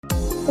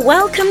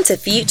Welcome to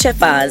Future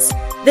Fuzz,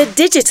 the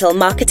digital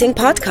marketing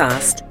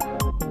podcast.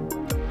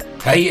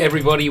 Hey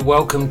everybody,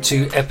 welcome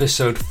to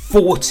episode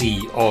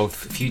 40 of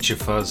Future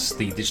Fuzz,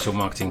 the digital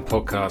marketing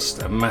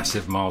podcast, a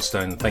massive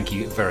milestone. Thank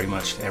you very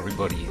much to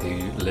everybody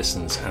who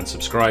listens and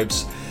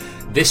subscribes.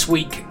 This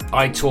week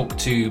I talked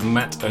to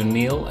Matt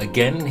O'Neill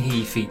again.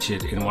 He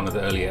featured in one of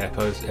the earlier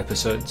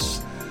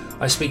episodes.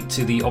 I speak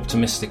to the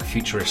Optimistic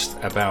Futurist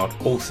about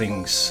all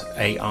things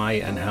AI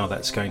and how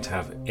that's going to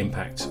have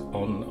impact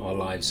on our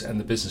lives and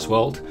the business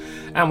world.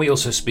 And we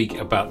also speak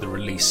about the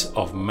release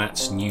of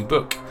Matt's new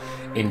book.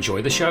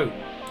 Enjoy the show.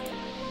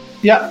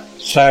 Yeah.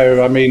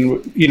 So,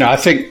 I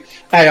think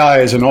AI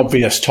is an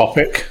obvious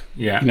topic.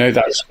 Yeah.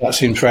 That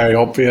seems very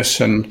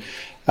obvious. And,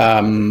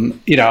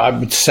 I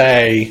would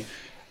say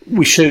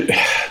we should,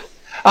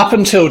 up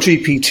until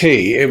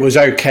GPT, it was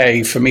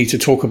okay for me to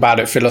talk about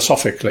it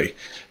philosophically.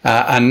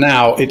 And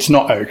now it's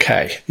not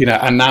okay,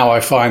 and now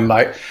I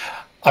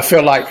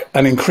feel like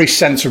an increased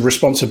sense of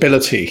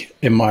responsibility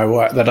in my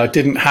work that I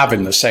didn't have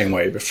in the same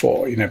way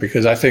before,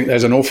 because I think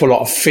there's an awful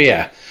lot of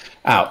fear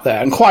out there,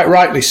 and quite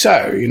rightly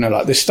so.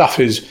 Like this stuff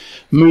is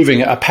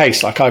moving at a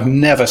pace like I've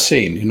never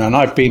seen, and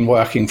I've been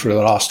working for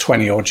the last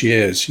 20 odd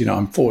years.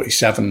 I'm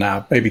 47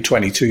 now, maybe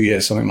 22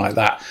 years, something like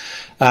that.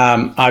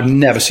 I've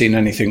never seen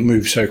anything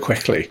move so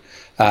quickly.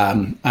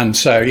 And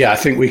so, I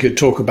think we could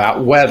talk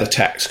about where the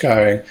tech's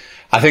going.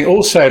 I think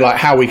also like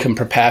how we can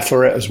prepare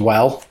for it as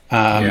well.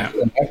 And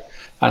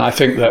I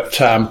think that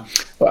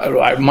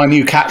my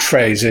new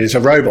catchphrase is a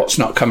robot's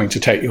not coming to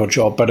take your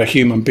job, but a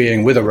human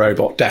being with a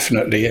robot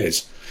definitely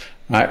is.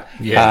 Right.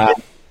 Yeah.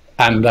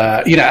 And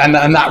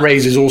that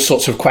raises all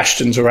sorts of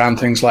questions around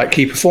things like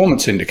key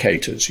performance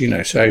indicators,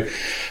 So,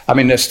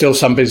 there's still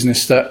some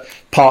business that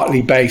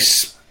partly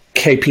base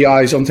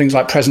KPIs on things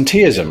like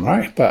presenteeism,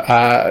 right? But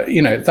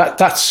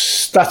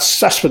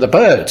that's for the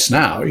birds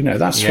now.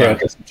 That's for a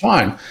different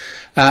time.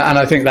 And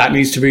I think that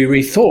needs to be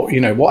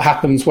rethought. What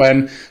happens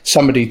when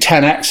somebody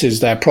 10x's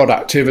their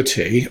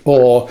productivity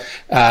or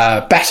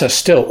better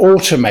still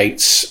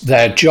automates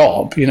their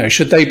job?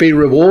 Should they be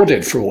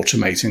rewarded for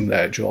automating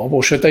their job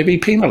or should they be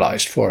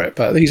penalized for it?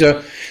 But these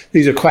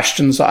are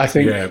questions that I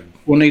think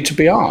will need to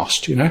be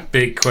asked,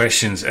 Big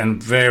questions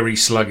and very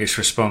sluggish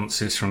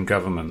responses from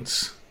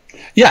governments.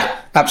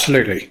 Yeah,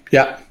 absolutely.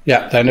 Yeah.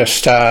 They're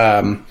just...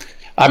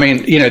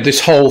 this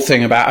whole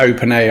thing about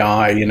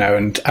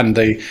OpenAI, and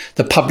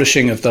the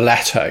publishing of the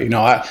letter,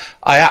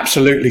 I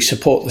absolutely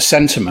support the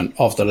sentiment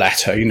of the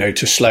letter,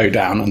 to slow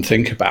down and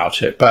think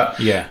about it. But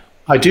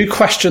I do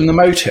question the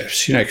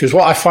motives, because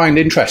what I find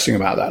interesting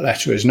about that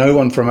letter is no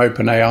one from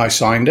OpenAI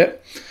signed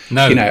it.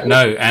 No.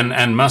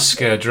 And Musk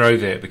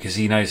drove it because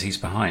he knows he's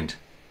behind.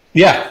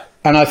 Yeah.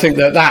 And I think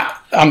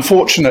that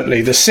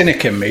unfortunately, the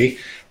cynic in me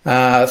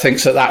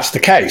thinks that that's the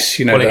case.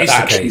 Well, it is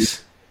the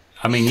case.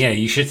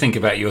 You should think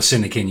about your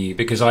cynic in you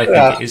because I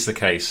think it is the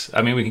case.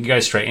 We can go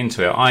straight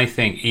into it. I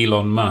think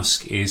Elon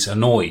Musk is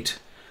annoyed,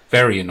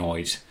 very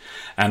annoyed,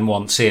 and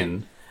wants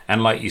in.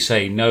 And like you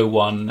say, no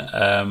one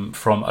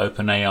from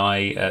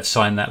OpenAI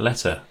signed that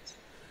letter.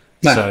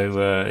 No.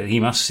 So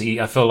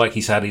I feel like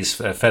he's had his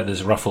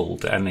feathers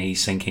ruffled and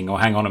he's thinking, oh,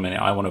 hang on a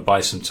minute, I want to buy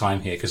some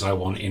time here because I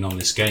want in on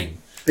this game.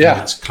 Yeah.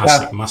 And that's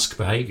classic Musk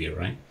behavior,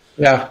 right?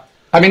 Yeah.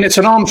 It's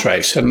an arms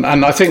race. And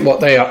I think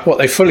what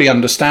they fully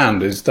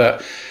understand is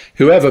that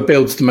whoever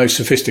builds the most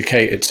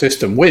sophisticated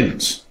system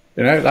wins.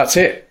 That's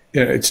it.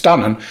 It's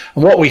done. And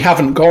what we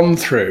haven't gone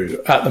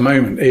through at the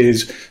moment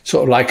is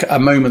sort of like a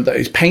moment that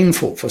is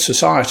painful for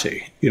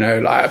society,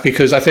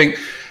 because I think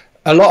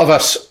a lot of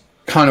us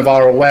kind of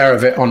are aware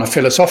of it on a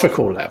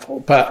philosophical level.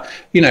 But,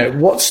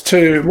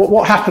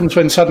 what happens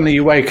when suddenly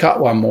you wake up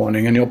one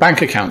morning and your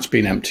bank account's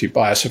been emptied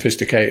by a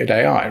sophisticated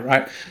AI,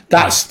 right?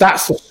 That's the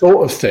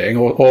sort of thing.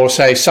 Or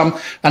say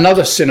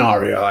another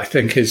scenario, I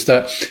think, is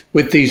that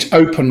with these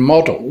open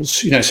models,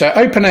 so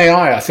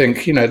OpenAI, I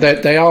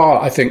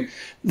think,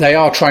 they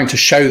are trying to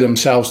show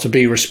themselves to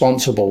be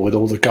responsible with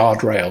all the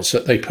guardrails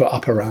that they put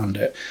up around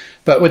it.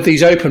 But with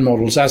these open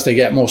models, as they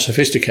get more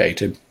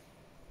sophisticated,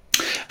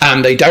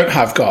 and they don't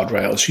have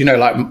guardrails,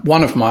 like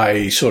one of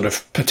my sort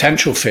of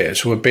potential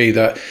fears would be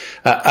that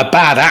a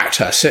bad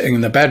actor sitting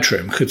in the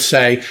bedroom could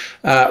say,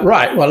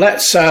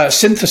 let's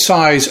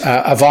synthesize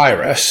a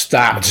virus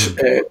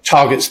that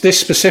targets this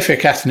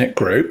specific ethnic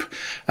group,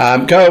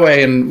 go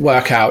away and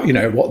work out,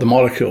 what the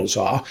molecules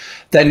are.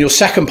 Then your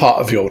second part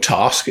of your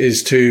task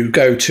is to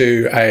go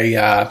to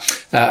a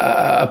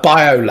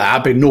bio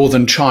lab in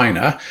northern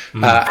China,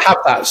 have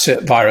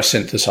that virus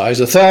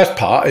synthesized. The third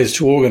part is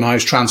to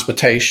organize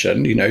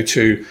transportation,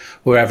 to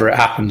wherever it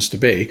happens to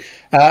be.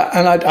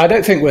 And I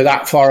don't think we're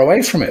that far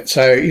away from it.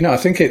 So, I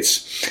think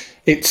it's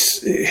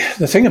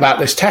the thing about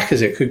this tech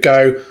is it could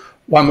go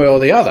one way or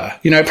the other.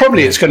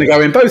 Probably it's going to go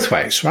in both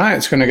ways, right?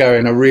 It's going to go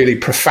in a really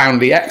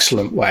profoundly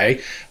excellent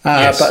way,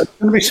 but there's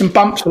going to be some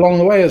bumps along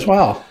the way as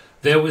well.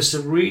 There was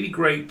a really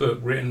great book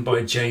written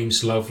by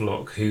James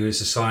Lovelock, who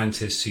is a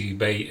scientist who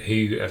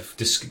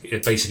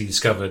basically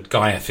discovered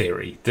Gaia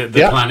theory. That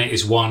the planet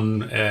is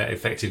one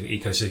effective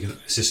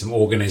ecosystem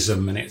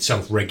organism, and it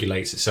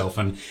self-regulates itself.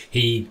 And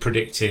he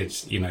predicted,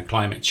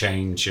 climate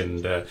change,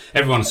 and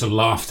everyone sort of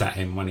laughed at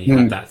him when he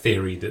had that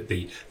theory that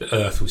the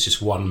Earth was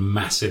just one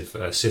massive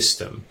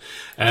system.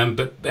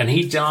 And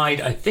he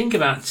died, I think,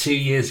 about 2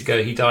 years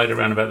ago. He died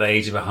around about the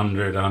age of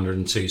 100,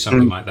 102,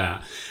 something like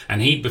that.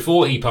 And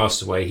before he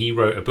passed away, he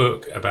wrote a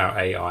book about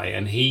AI,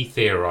 and he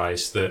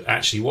theorized that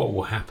actually what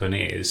will happen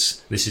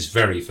is, this is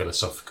very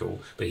philosophical,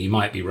 but he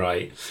might be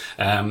right,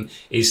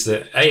 is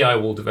that AI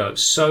will develop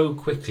so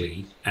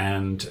quickly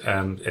and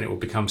it will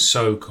become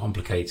so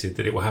complicated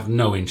that it will have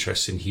no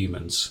interest in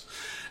humans.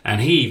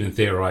 And he even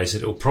theorized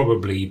that it will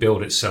probably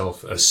build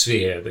itself a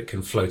sphere that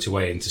can float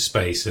away into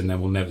space, and then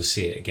we'll never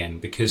see it again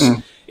because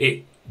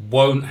it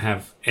won't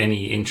have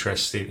any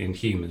interest in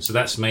humans. So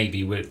that's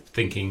maybe we're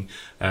thinking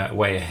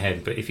way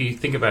ahead. But if you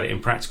think about it in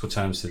practical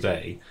terms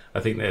today, I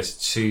think there's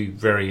two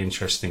very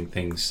interesting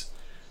things.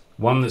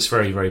 One that's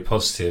very, very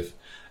positive,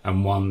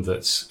 and one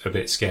that's a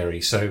bit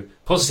scary. So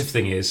positive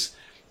thing is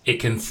it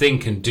can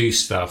think and do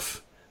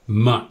stuff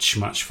much,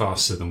 much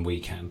faster than we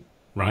can,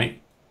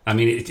 right? I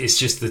mean, it's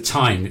just the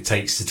time it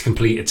takes to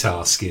complete a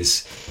task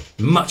is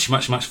much,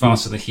 much, much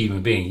faster than a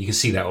human being. You can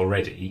see that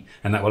already,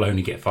 and that will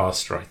only get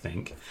faster, I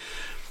think.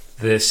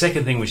 The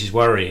second thing which is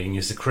worrying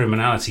is the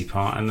criminality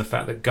part and the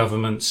fact that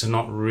governments are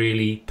not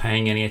really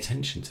paying any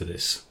attention to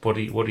this. What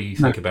do you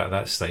think about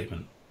that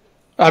statement?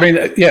 I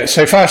mean, yeah,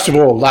 so first of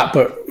all, that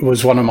book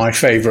was one of my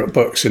favourite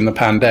books in the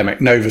pandemic,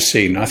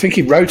 Novacine. I think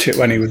he wrote it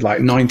when he was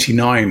like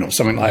 99 or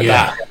something like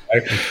that.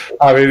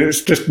 I mean,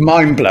 it's just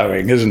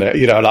mind-blowing, isn't it?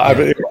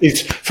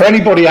 It's for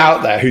anybody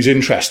out there who's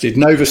interested,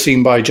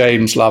 Novacine by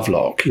James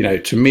Lovelock,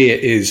 to me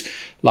it is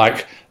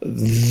like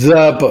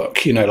the book,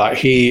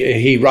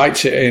 he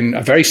writes it in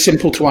a very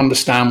simple to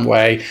understand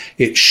way.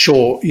 It's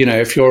short,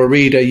 if you're a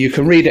reader, you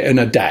can read it in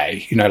a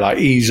day,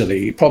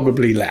 easily,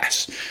 probably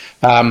less.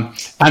 And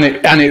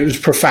it was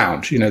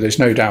profound, there's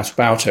no doubt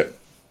about it.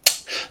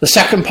 The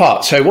second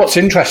part, so what's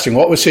interesting,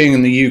 what we're seeing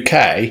in the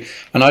UK,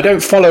 and I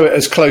don't follow it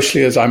as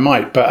closely as I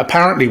might, but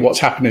apparently what's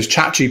happened is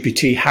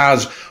ChatGPT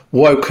has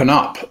woken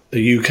up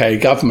the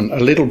UK government a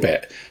little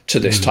bit to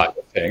this type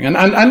of thing.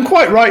 And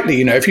quite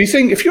rightly,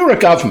 if you're a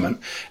government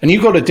and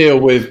you've got to deal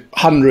with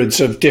hundreds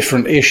of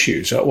different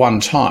issues at one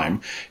time,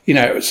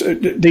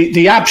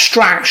 the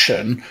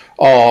abstraction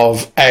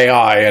of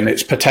AI and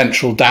its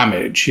potential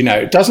damage,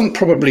 doesn't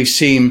probably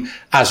seem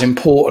as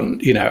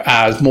important,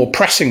 as more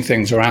pressing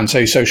things around,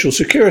 say, social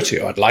security.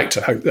 I'd like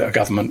to hope that a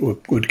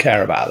government would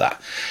care about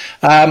that.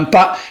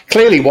 But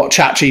clearly what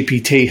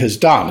ChatGPT has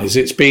done is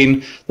it's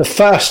been the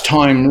first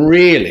time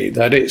really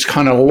that it's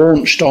kind of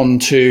launched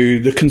onto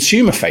the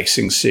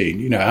consumer-facing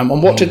scene, and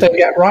what did they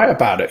get right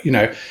about it?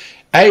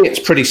 A, it's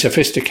pretty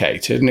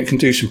sophisticated and it can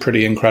do some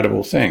pretty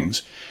incredible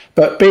things.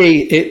 But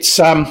B, it's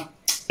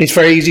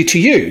very easy to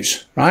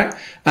use, right?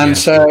 And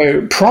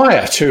so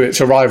prior to its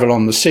arrival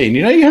on the scene,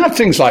 you had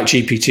things like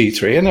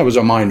GPT-3, and there was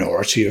a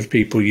minority of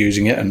people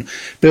using it and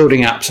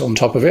building apps on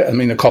top of it. I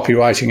mean, the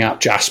copywriting app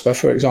Jasper,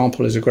 for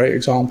example, is a great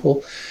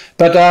example.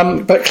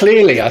 But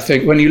clearly, I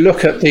think when you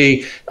look at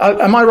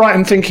am I right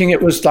in thinking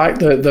it was like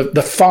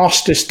the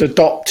fastest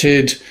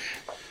adopted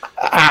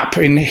app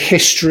in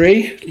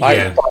history?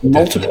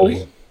 Multiple?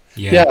 Definitely.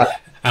 Yeah.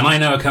 And I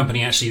know a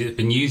company actually that's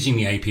been using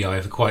the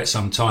API for quite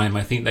some time.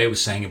 I think they were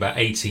saying about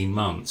 18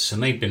 months,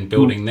 and they've been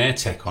building their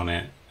tech on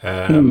it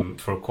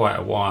for quite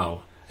a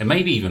while, and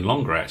maybe even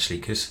longer actually,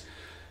 because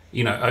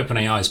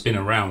OpenAI has been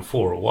around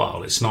for a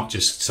while. It's not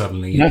just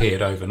suddenly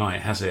appeared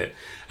overnight, has it?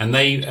 And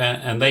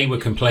they were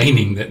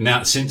complaining that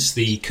now, since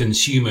the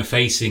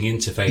consumer-facing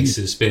interface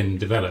has been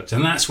developed,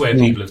 and that's where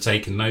people have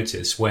taken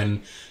notice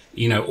when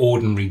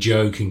ordinary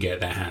Joe can get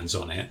their hands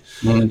on it.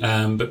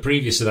 But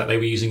previous to that, they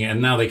were using it,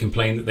 and now they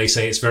complain that they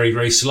say it's very,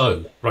 very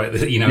slow, right?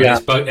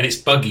 And it's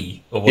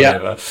buggy or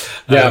whatever,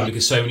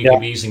 because so many people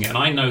are using it. And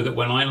I know that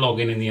when I log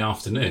in the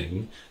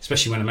afternoon,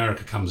 especially when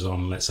America comes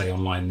on, let's say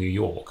online New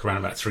York, around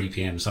about 3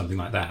 p.m., something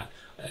like that,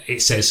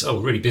 it says, "Oh,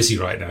 really busy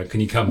right now. Can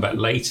you come back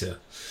later?"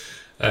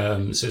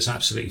 So it's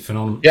absolutely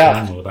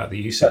phenomenal about the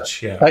usage.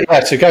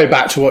 To go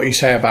back to what you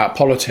say about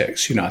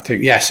politics, I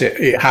think, yes,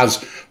 it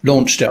has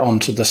launched it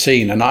onto the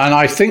scene. And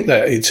I think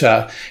that it's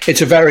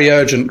a very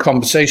urgent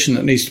conversation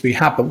that needs to be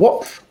had. But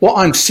what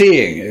I'm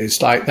seeing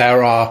is like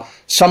there are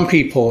some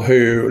people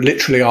who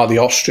literally are the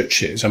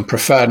ostriches and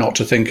prefer not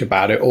to think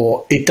about it,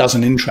 or it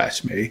doesn't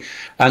interest me.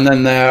 And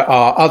then there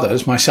are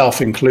others, myself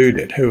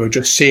included, who are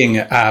just seeing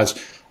it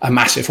as a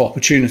massive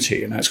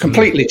opportunity. It's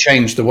completely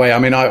changed the way. I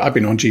mean, I've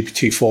been on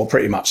GPT-4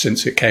 pretty much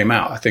since it came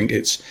out. I think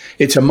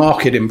it's a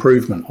market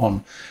improvement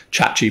on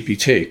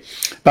ChatGPT.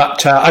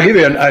 But I'll give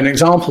you an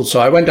example. So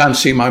I went down to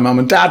see my mum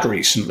and dad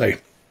recently.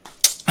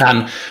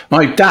 And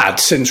my dad,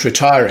 since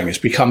retiring, has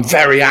become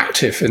very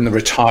active in the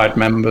retired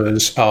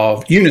members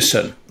of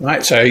Unison,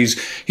 right? So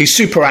he's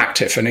super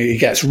active and he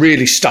gets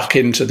really stuck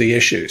into the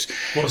issues.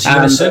 What's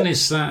Unison?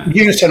 Is that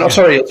Unison? Oh,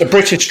 sorry, it's a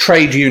British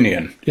trade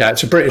union. Yeah,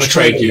 it's a British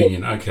trade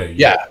union. Okay.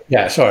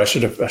 Yeah. Sorry, I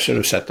should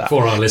have said that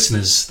for our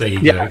listeners. There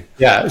you go.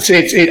 Yeah.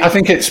 I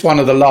think it's one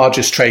of the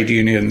largest trade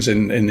unions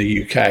in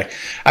the UK.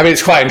 I mean,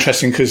 it's quite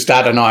interesting because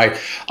Dad and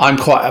I'm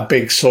quite a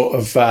big sort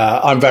of.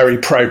 I'm very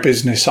pro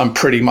business. I'm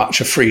pretty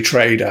much a free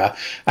trader,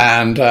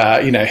 and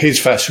his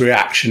first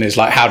reaction is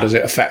like, how does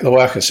it affect the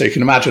workers? So you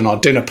can imagine our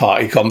dinner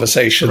party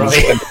conversations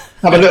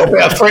have a little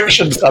bit of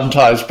friction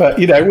sometimes, but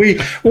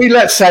we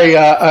let's say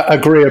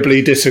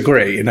agreeably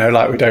disagree.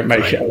 Like we don't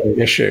make it a big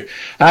issue.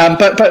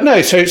 But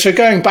no. So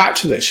going back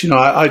to this,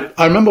 I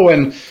remember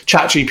when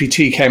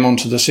ChatGPT came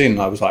onto the scene,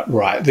 I was like,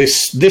 right,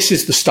 this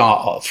is the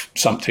start of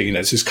something.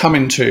 This is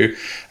coming to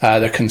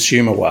the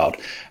consumer world.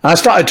 And I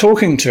started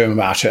talking to him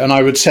about it, and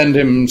I would send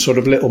him sort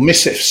of little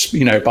missives,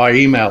 by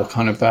email,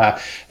 kind of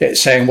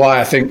saying why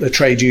I think the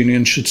trade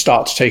union should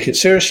start to take it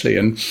seriously.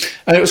 And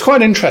it was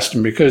quite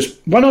interesting because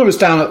when I was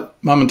down at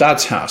Mum and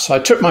Dad's house, I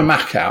took my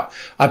Mac out,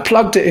 I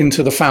plugged it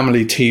into the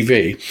family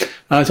TV,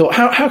 and I thought,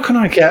 how can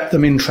I get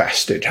them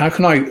interested? How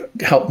can I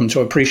help them to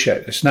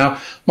appreciate this? Now,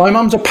 my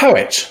mum's a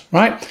poet,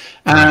 right?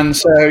 And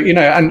so,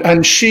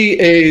 and she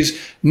is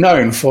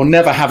known for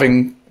never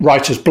having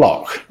writer's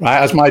block,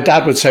 right? As my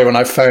dad would say when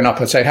I phone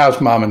up, I'd say,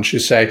 how's mum? And she'd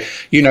say,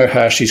 you know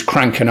her, she's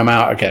cranking them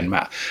out again,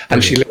 Matt.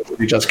 And she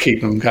literally just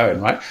keep them going,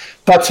 right?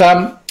 But,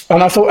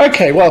 and I thought,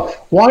 okay, well,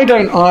 why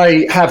don't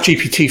I have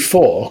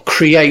GPT-4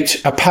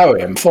 create a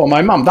poem for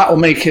my mum? That will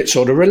make it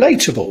sort of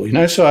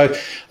relatable, So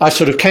I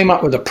sort of came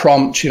up with a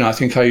prompt, I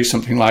think I used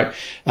something like,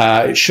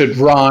 it should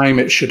rhyme,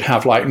 it should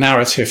have like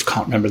narrative,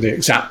 can't remember the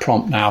exact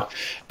prompt now.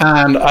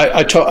 And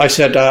I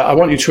said, I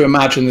want you to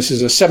imagine this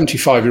is a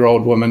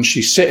 75-year-old woman.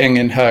 She's sitting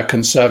in her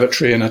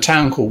conservatory in a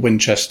town called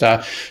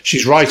Winchester.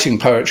 She's writing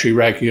poetry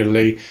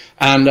regularly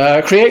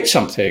and create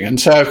something. And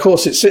so, of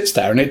course, it sits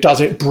there and it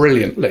does it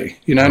brilliantly,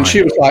 and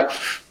she was like,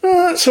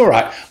 that's all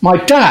right. My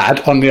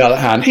dad, on the other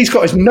hand, he's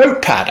got his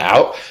notepad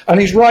out and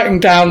he's writing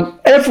down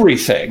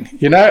everything,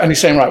 and he's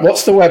saying, right,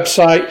 what's the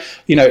website?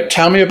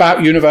 Tell me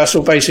about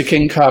universal basic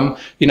income.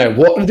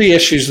 What are the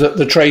issues that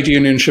the trade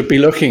union should be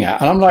looking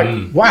at? And I'm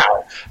like,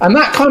 wow. And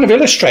that kind of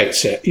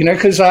illustrates it,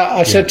 because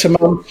I said to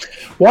Mum,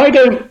 why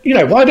don't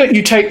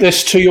you take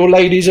this to your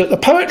ladies at the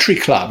poetry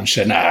club? And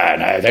she said,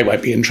 no, they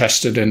won't be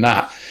interested in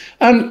that.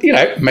 And,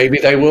 maybe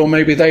they will,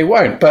 maybe they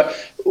won't. But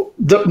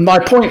my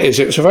point is,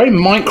 it was a very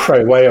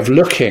micro way of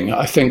looking,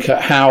 I think,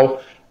 at how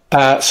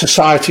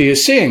society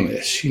is seeing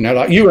this.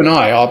 Like you and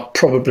I are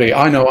probably,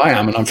 I know I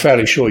am, and I'm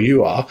fairly sure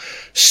you are,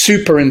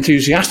 super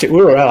enthusiastic.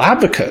 We're real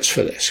advocates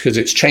for this because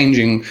it's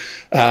changing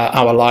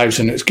our lives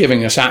and it's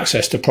giving us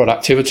access to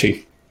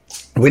productivity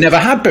we never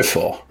had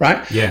before,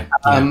 right? Yeah.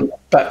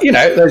 But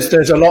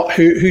there's a lot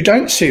who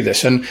don't see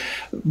this, and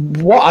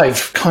what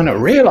I've kind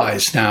of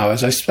realised now,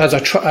 as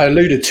I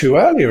alluded to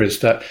earlier, is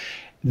that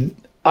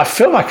I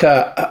feel like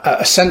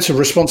a sense of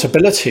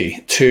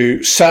responsibility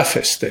to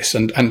surface this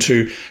and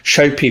to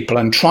show people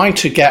and try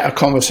to get a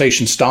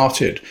conversation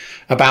started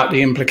about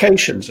the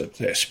implications of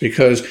this,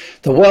 because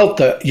the world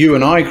that you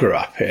and I grew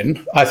up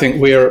in, I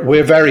think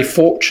we're very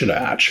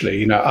fortunate,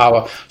 actually.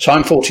 So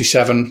I'm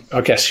 47.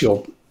 I guess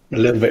you're a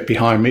little bit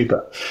behind me,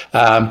 but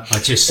I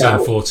just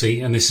turned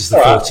 40, and this is the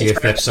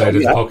 40th episode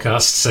of the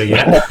podcast. So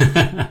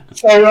yeah.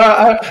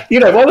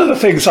 So one of the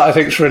things that I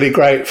think is really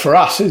great for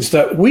us is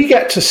that we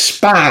get to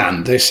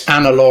span this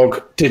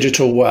analog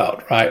digital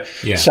world, right?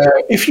 Yeah. So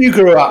if you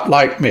grew up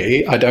like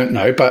me, I don't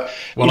know, but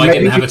I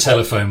didn't have a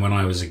telephone when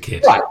I was a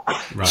kid.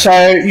 Right.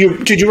 So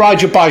did you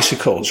ride your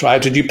bicycles?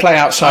 Right? Did you play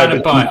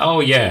outside?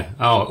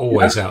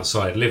 Always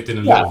outside. Lived in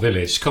a little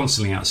village,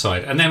 constantly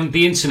outside, and then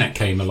the internet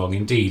came along,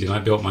 indeed, and I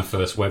built my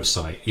first website.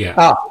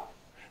 Yeah.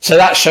 So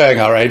that's showing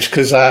our age,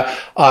 because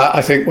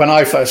I think when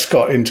I first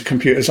got into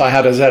computers, I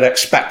had a ZX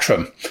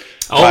Spectrum.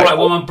 Oh, right.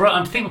 Well,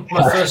 I think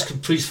my first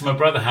computer my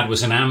brother had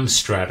was an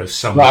Amstrad of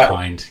some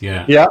kind.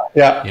 Yeah.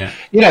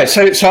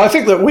 So I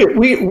think that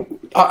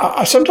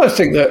I sometimes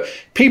think that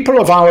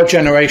people of our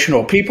generation,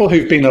 or people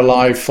who've been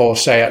alive for,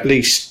 say, at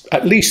least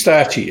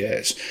 30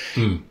 years,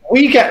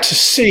 we get to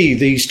see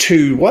these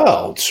two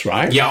worlds,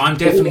 right? Yeah, I'm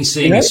definitely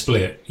seeing a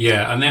split.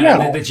 Yeah, and then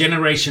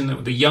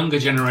the younger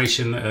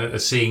generation that are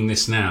seeing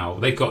this now,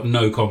 they've got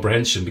no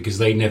comprehension because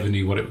they never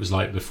knew what it was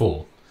like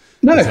before.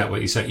 No. Is that what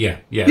you said? Yeah.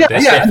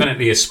 There's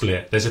definitely a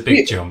split. There's a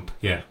big jump.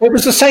 Yeah. It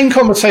was the same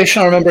conversation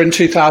I remember in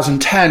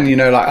 2010,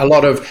 like a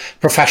lot of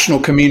professional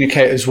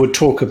communicators would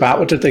talk about,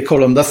 what did they call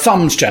them? The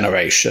thumbs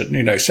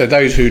generation, so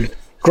those who'd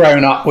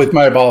grown up with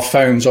mobile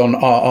phones on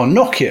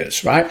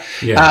Nokias, right?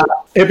 Yeah.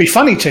 It'd be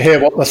funny to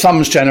hear what the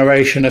thumbs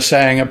generation are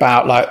saying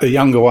about like the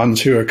younger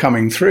ones who are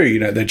coming through,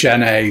 the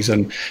Gen A's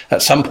and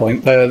at some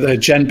point the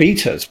Gen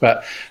Betas.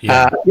 But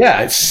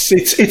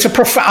it's a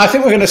profound. I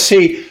think we're going to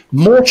see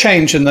more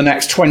change in the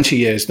next 20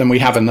 years than we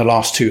have in the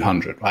last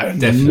 200, right?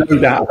 Definitely.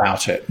 No doubt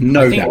about it.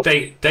 I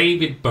think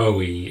David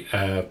Bowie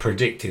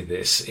predicted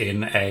this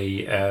in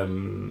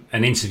an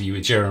interview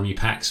with Jeremy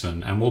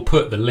Paxman, and we'll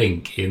put the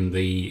link in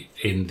the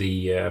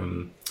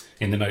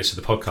in the notes of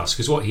the podcast,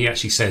 because what he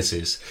actually says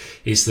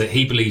is that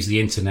he believes the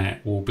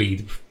internet will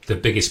be the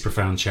biggest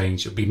profound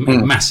change. It'll be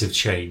a massive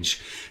change.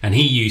 And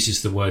he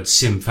uses the word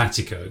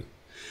simpatico.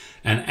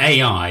 And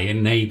AI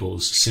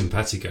enables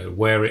simpatico,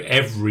 where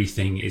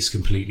everything is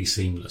completely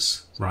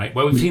seamless, right?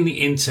 Well, within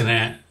the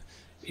internet,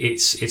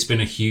 it's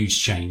been a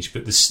huge change,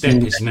 but the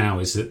step is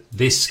that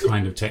this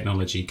kind of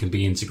technology can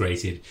be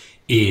integrated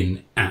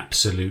in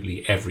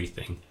absolutely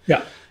everything.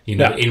 Yeah.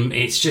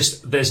 It's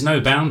just, there's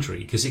no boundary,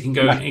 because it can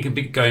go, it can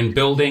be going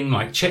building,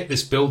 like, check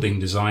this building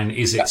design.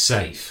 Is it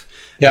safe?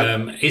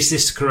 Yeah. Is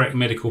this the correct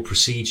medical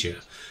procedure?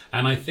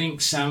 And I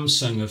think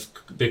Samsung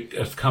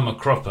have come a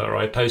cropper.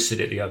 I posted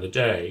it the other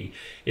day,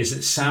 is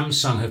that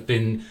Samsung have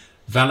been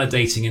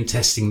validating and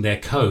testing their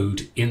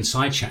code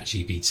inside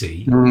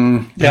ChatGPT.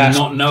 And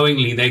not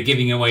knowingly, they're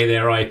giving away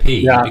their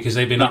IP because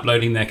they've been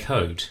uploading their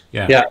code.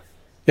 Yeah.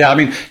 I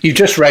mean, you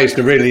just raised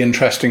a really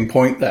interesting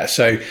point there.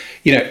 So,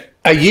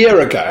 a year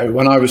ago,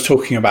 when I was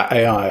talking about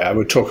AI, I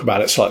would talk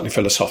about it slightly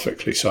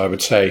philosophically. So I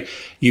would say,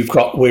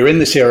 we're in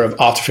this era of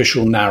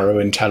artificial narrow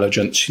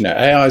intelligence,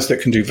 AIs that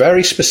can do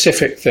very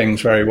specific things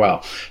very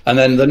well. And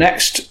then the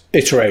next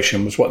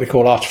iteration was what they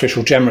call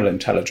artificial general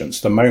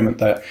intelligence, the moment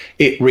that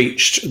it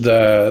reached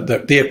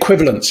the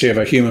equivalency of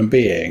a human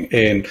being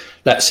in,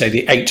 let's say,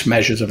 the 8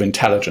 measures of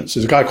intelligence.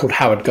 There's a guy called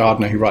Howard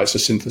Gardner who writes The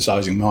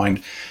Synthesizing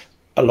Mind.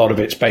 A lot of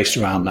it's based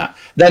around that.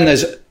 Then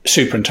there's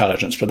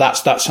superintelligence, but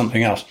that's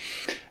something else.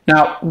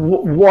 Now,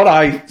 what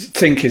I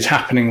think is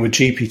happening with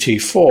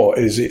GPT-4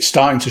 is it's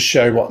starting to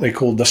show what they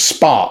call the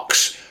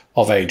sparks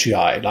of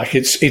AGI. Like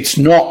it's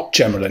not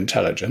general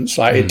intelligence.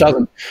 Like it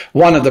doesn't.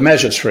 One of the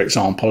measures, for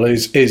example,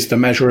 is the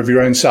measure of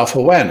your own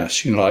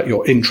self-awareness. Like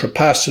your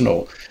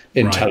intrapersonal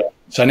intelligence. Right.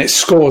 And it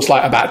scores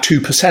like about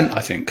 2%,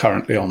 I think,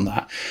 currently on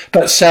that.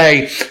 But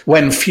say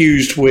when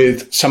fused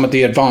with some of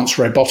the advanced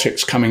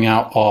robotics coming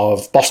out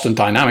of Boston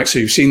Dynamics, so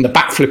you've seen the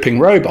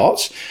backflipping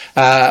robots,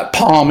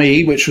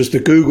 Palm-E, which was the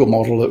Google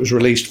model that was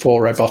released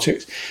for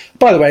robotics.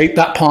 By the way,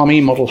 that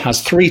Palm-E model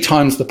has 3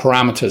 times the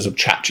parameters of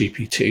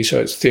ChatGPT, so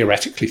it's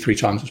theoretically 3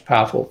 times as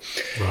powerful.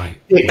 Right.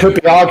 It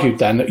could be argued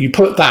then that you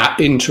put that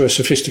into a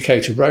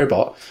sophisticated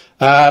robot,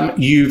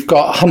 you've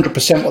got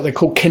 100% what they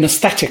call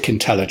kinesthetic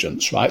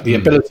intelligence, right? The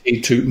ability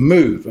to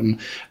move.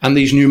 And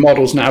these new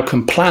models now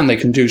can plan. They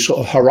can do sort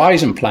of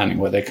horizon planning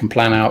where they can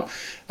plan out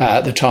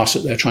the tasks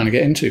that they're trying to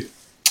get into.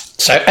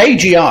 So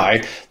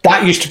AGI,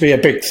 that used to be a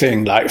big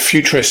thing. Like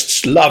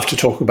futurists love to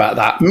talk about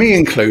that, me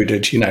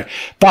included,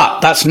 but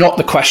that's not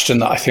the question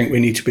that I think we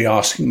need to be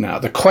asking now.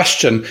 The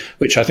question,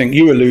 which I think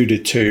you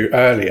alluded to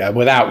earlier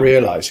without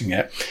realizing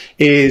it,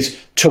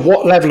 is to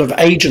what level of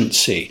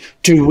agency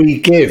do we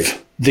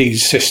give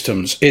these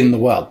systems in the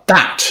world?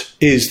 That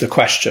is the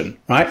question,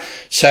 right?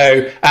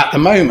 So at the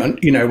moment,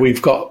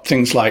 we've got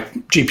things like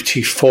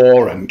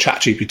GPT-4 and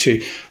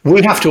ChatGPT.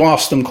 We have to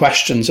ask them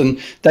questions, and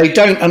they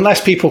don't,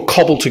 unless people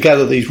cobble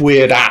together these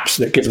weird apps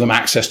that give them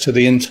access to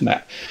the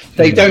internet,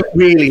 they don't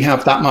really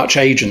have that much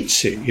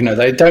agency.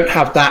 They don't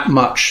have that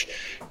much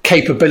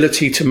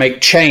capability to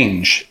make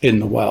change in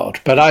the world.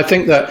 But I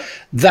think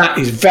that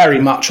is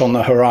very much on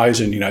the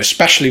horizon,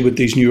 especially with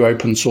these new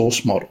open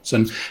source models.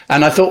 And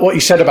I thought what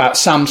you said about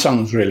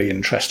Samsung was really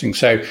interesting.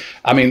 So,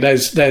 I mean,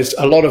 there's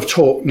a lot of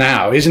talk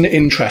now. Isn't it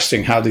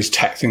interesting how these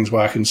tech things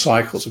work in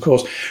cycles? Of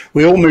course,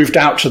 we all moved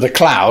out to the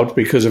cloud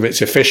because of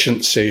its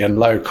efficiency and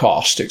low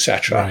cost,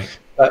 etc. Right.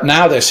 But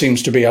now there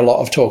seems to be a lot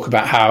of talk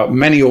about how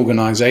many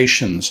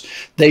organizations,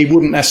 they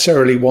wouldn't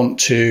necessarily want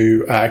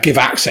to give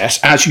access,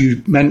 as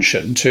you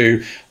mentioned,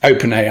 to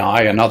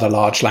OpenAI and other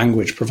large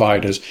language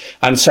providers.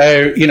 And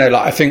so,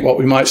 I think what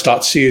we might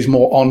start to see is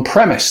more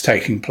on-premise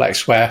taking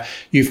place, where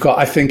you've got,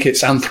 I think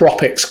it's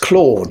Anthropic's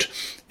Claude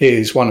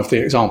is one of the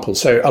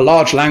examples. So a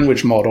large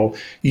language model,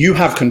 you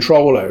have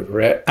control over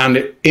it and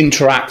it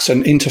interacts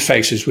and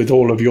interfaces with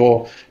all of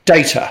your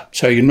data.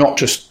 So you're not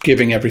just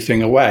giving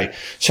everything away.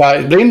 So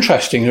it's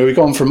interesting, we've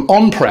gone from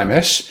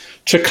on-premise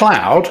to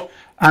cloud,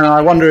 and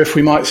I wonder if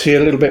we might see a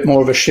little bit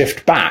more of a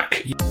shift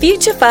back.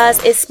 Future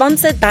Fuzz is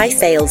sponsored by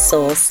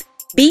SalesSource,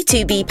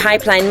 B2B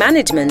pipeline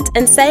management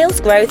and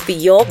sales growth for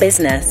your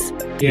business.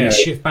 Yeah,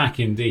 shift back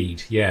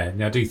indeed. Yeah,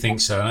 I do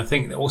think so. And I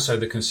think also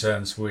the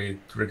concerns with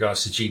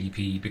regards to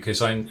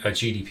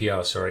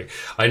GDPR, sorry.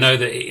 I know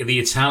that the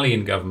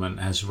Italian government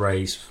has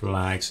raised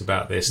flags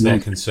about this. They're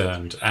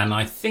concerned. And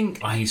I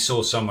think I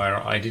saw somewhere,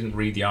 I didn't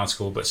read the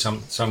article, but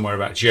somewhere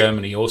about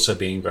Germany also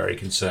being very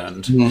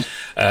concerned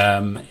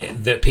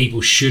that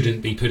people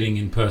shouldn't be putting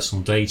in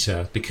personal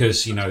data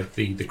because,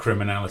 the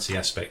criminality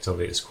aspect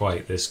of it is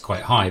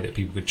quite high, that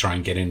people could try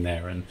and get in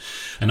there and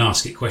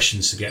ask it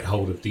questions to get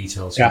hold of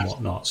details and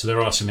whatnot. So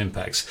there are some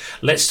impacts.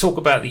 Let's talk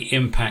about the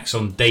impacts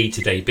on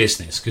day-to-day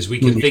business, because we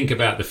can think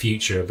about the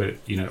future, but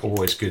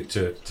always good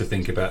to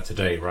think about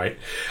today, right?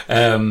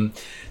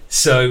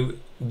 So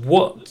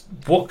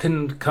what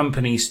can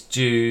companies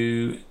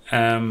do?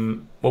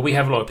 Well, we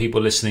have a lot of people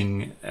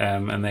listening,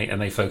 and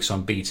they focus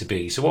on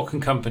B2B. So what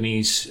can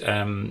companies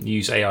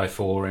use AI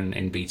for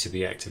in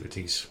B2B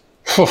activities?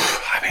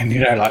 I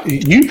mean, like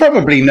you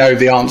probably know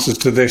the answers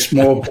to this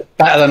more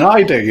better than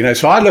I do,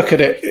 so I look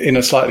at it in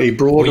a slightly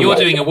broader Well, you're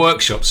way. doing a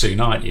workshop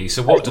soon, aren't you?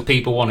 So what do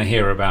people want to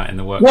hear about in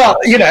the workshop? Well,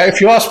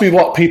 if you ask me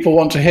what people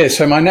want to hear,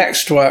 so my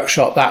next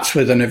workshop, that's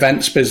with an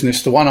events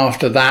business. The one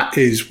after that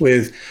is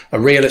with a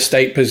real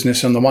estate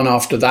business, and the one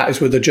after that is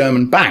with a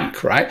German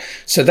bank, right?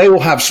 So they all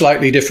have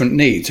slightly different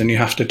needs, and you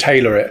have to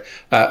tailor it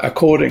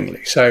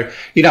accordingly. So,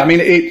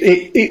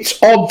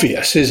 it's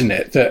obvious, isn't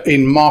it, that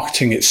in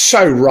marketing it's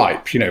so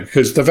ripe,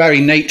 because the very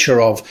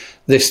nature of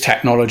this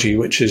technology,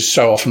 which is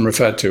so often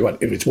referred to,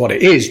 it's what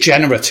it is,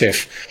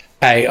 generative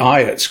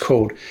AI, it's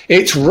called.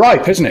 It's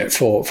ripe, isn't it,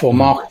 for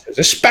marketers,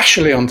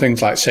 especially on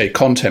things like, say,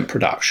 content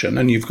production.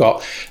 And you've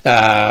got,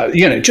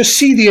 just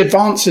see the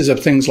advances of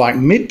things like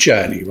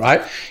Midjourney,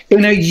 right?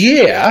 In a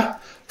year,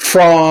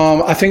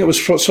 from, I think it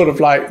was sort of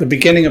like the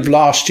beginning of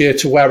last year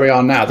to where we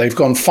are now, they've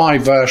gone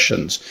 5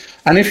 versions.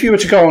 And if you were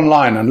to go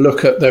online and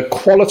look at the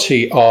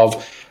quality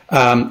of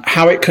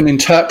how it can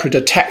interpret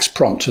a text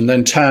prompt and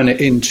then turn it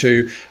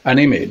into an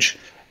image,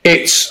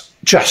 it's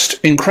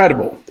just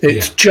incredible.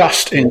 It's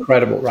just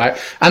incredible, right?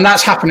 And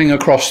that's happening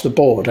across the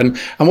board. And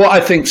what I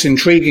think is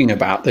intriguing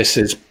about this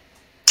is,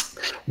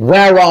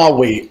 where are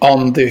we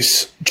on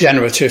this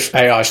generative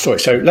AI story?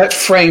 So let's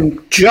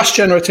frame just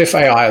generative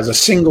AI as a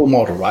single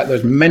model, right?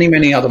 There's many,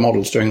 many other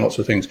models doing lots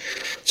of things.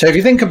 So if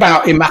you think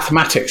about, in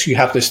mathematics, you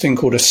have this thing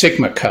called a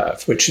sigma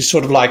curve, which is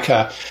sort of like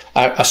a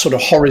sort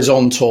of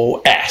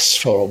horizontal S,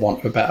 for want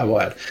of a better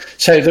word.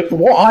 So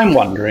what I'm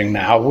wondering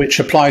now,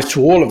 which applies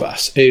to all of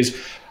us, is,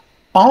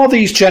 are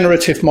these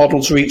generative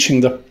models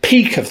reaching the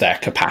peak of their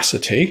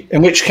capacity,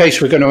 in which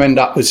case we're going to end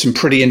up with some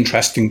pretty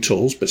interesting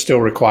tools, but still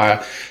require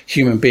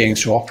human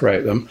beings to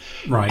operate them?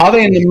 Right. Are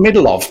they in the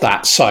middle of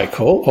that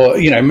cycle, or,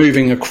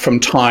 moving from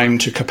time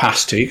to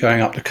capacity,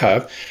 going up the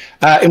curve?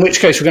 In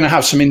which case we're going to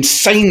have some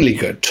insanely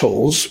good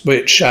tools,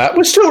 which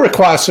will still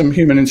require some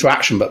human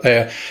interaction, but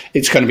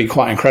it's going to be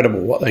quite incredible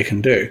what they can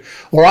do.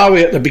 Or are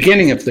we at the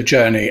beginning of the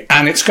journey?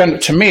 And it's going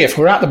to me, if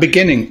we're at the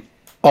beginning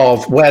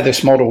of where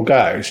this model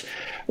goes,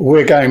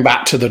 we're going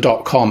back to the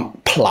 .com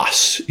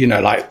plus,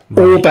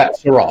 all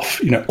bets are off,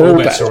 all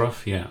bets are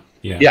off. Yeah.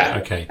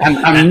 Okay.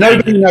 And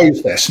nobody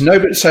knows this.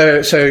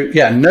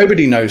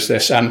 Nobody knows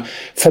this. And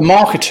for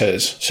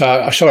marketers,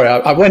 sorry,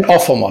 I went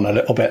off on one a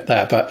little bit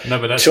there, but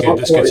no, but that's good.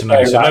 That's good to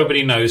know. So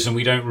nobody knows, and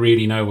we don't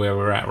really know where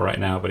we're at right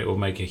now, but it will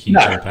make a huge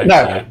impact.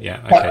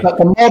 Okay. But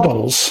the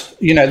models,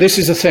 this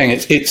is the thing.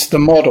 It's the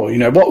model.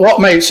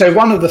 So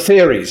one of the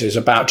theories is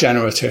about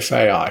generative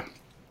AI.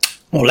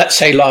 Or let's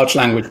say large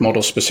language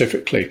models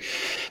specifically.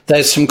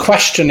 There's some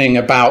questioning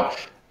about,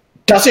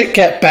 does it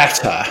get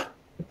better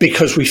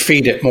because we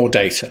feed it more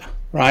data,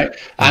 right?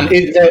 And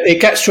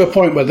it gets to a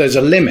point where there's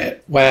a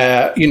limit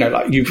where,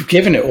 you've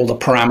given it all the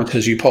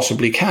parameters you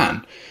possibly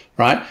can,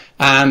 right?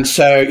 And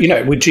so,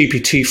 with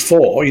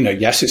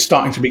GPT-4, yes, it's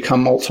starting to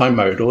become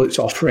multimodal. It's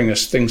offering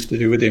us things to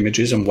do with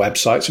images and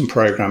websites and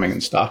programming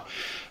and stuff.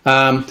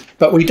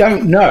 But we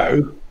don't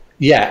know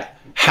yet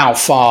how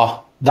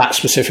far that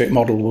specific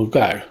model will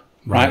go.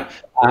 Right.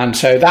 And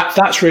so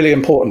that's really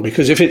important,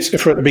 because if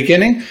we're at the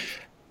beginning,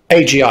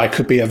 AGI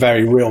could be a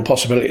very real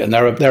possibility. And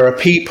there are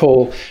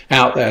people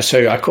out there.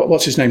 So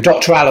what's his name?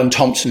 Dr. Alan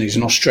Thompson. He's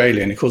an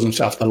Australian. He calls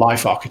himself the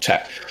life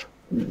architect.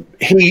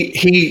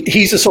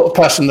 He's the sort of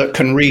person that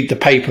can read the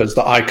papers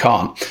that I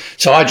can't.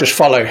 So I just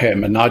follow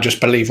him and I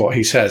just believe what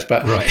he says.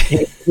 But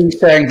he's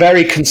saying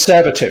very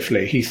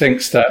conservatively, he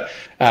thinks that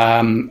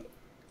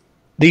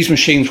these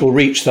machines will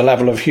reach the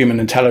level of human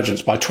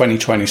intelligence by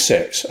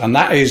 2026. And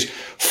that is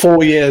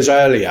 4 years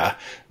earlier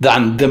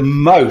than the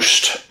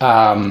most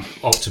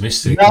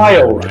optimistic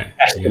wild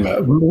estimate.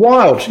 Yeah.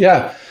 Wild,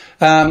 yeah.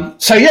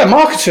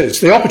 Marketers,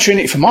 the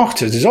opportunity for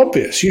marketers is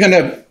obvious. You're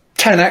going to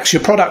 10x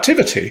your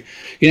productivity.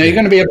 You're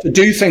going to be able to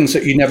do things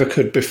that you never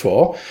could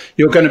before.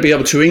 You're going to be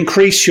able to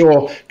increase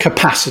your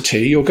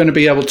capacity. You're going to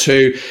be able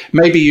to,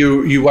 maybe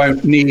you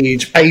won't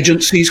need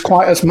agencies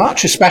quite as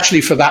much,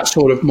 especially for that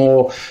sort of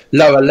more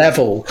lower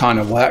level kind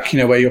of work,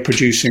 where you're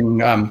producing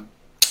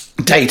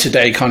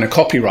day-to-day kind of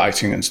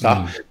copywriting and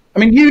stuff. I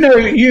mean,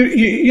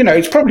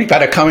 it's probably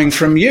better coming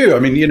from you. I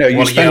mean,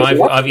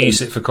 I've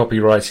used it for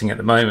copywriting at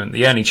the moment.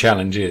 The only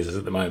challenge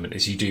at the moment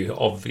is you do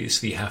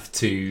obviously have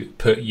to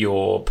put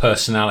your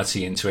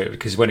personality into it,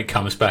 because when it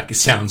comes back, it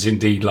sounds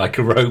indeed like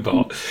a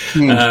robot.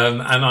 And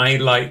I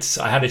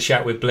had a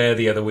chat with Blair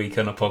the other week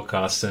on a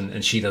podcast,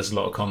 and she does a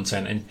lot of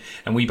content,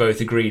 and we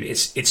both agreed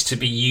it's to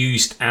be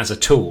used as a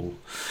tool.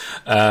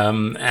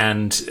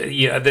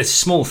 There's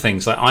small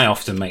things, like I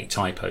often make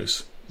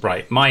typos.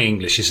 Right, my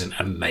English isn't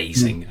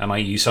amazing, and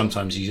I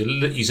sometimes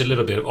use a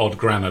little bit of odd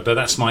grammar, but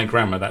that's my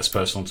grammar, that's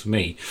personal to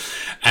me.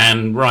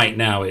 And right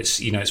now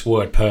it's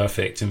word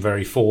perfect and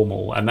very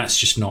formal, and that's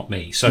just not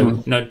me.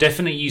 So no,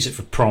 definitely use it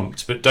for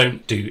prompt, but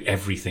don't do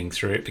everything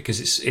through it, because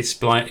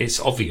it's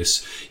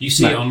obvious. You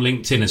see it on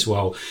LinkedIn as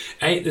well.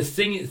 The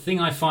thing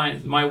I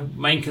find, my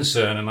main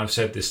concern, and I've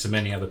said this to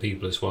many other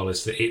people as well,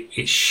 is that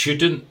it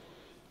shouldn't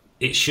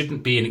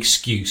be an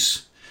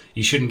excuse.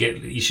 You shouldn't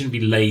be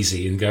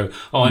lazy and go,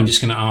 oh, I'm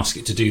just going to ask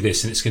it to do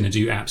this and it's going to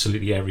do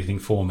absolutely everything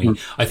for me.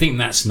 I think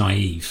that's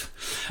naive.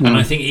 And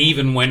I think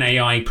even when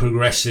AI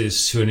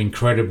progresses to an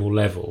incredible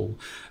level,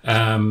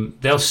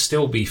 there'll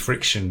still be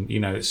friction. You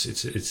know,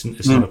 it's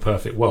not a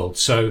perfect world.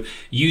 So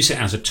use it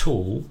as a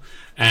tool,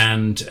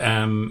 and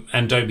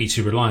don't be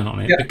too reliant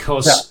on it,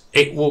 because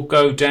it will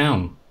go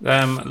down.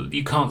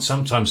 You can't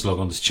sometimes log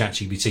on to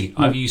ChatGPT.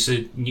 I've used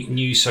a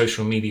new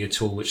social media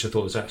tool which I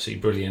thought was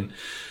absolutely brilliant.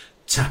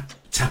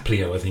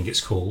 Taplio, I think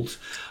it's called.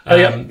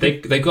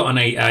 They've got an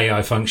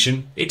AI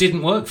function. It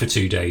didn't work for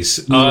 2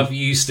 days. I've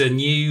used a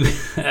new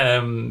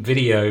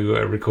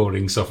video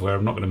recording software.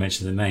 I'm not going to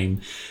mention the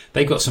name.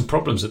 They've got some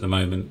problems at the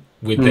moment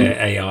with their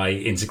AI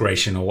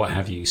integration or what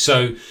have you.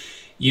 So,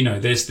 you know,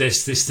 there's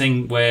this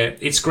thing where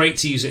it's great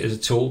to use it as a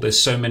tool. There's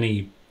so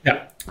many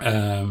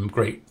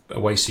great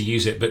ways to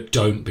use it, but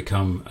don't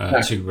become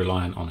too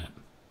reliant on it.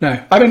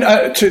 No, I mean,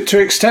 to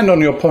extend on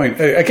your point,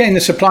 again,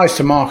 this applies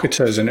to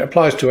marketers and it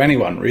applies to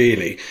anyone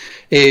really,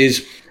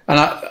 this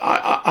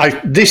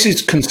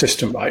is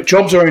consistent, right?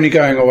 Jobs are only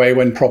going away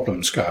when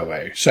problems go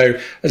away. So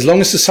as long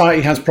as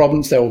society has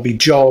problems, there will be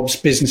jobs,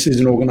 businesses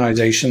and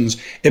organizations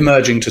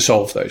emerging to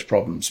solve those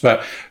problems.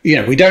 But, you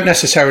know, we don't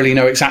necessarily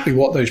know exactly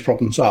what those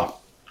problems are.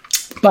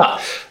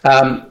 But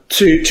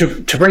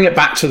to bring it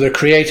back to the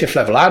creative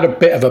level, I had a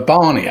bit of a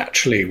Barney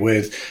actually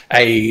with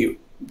a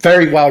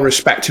very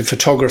well-respected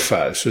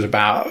photographer. This was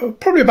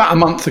probably about a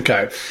month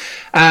ago.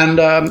 And,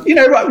 you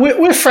know,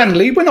 we're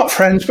friendly. We're not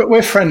friends, but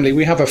we're friendly.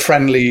 We have a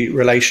friendly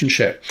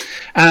relationship.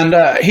 And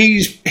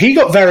he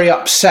got very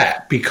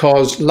upset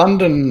because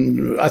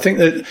London, I think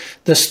that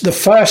the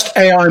first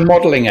AI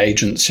modeling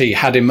agency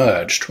had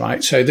emerged,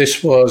 right? So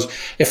this was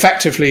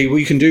effectively,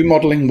 we can do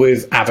modeling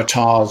with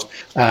avatars.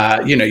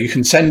 You know, you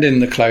can send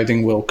in the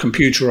clothing, we'll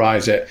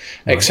computerize it,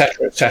 et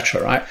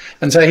cetera, right?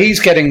 And so he's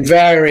getting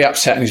very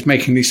upset and he's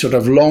making these sort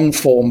of long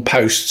form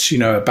posts, you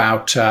know,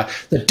 about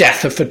the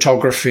death of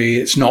photography.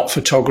 It's not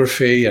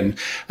photography. And,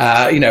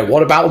 you know,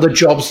 what about the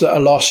jobs that are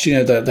lost? You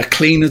know, the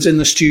cleaners in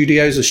the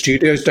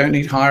studios don't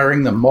need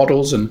hiring, the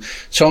models and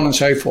so on and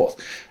so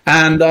forth.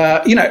 And,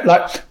 you know,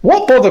 like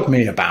what bothered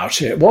me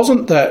about it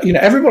wasn't that, you know,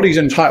 everybody's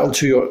entitled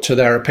to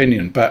their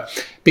opinion,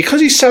 but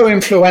because he's so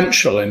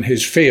influential in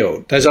his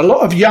field, there's a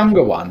lot of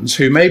younger ones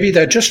who maybe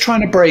they're just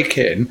trying to break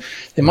in.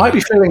 They might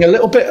be feeling a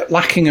little bit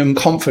lacking in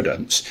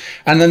confidence.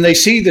 And then they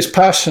see this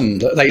person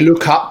that they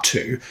look up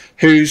to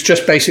who's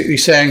just basically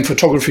saying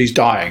photography's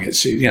dying.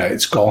 It's, you know,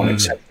 it's gone, et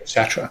cetera, et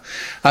cetera.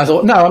 I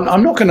thought, no,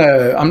 I'm not going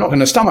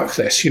to stomach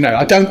this. You know,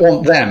 I don't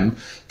want them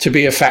to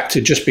be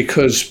affected just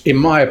because, in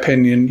my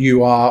opinion,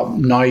 you are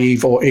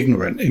naive or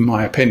ignorant, in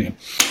my opinion.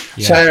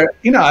 Yeah. So,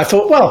 you know, I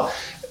thought, well,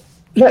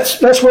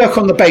 let's work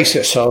on the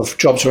basis of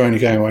jobs are only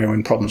going away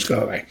when problems go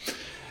away.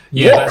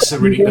 Yeah, that's a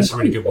really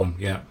good one.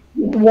 Yeah.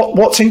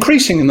 What's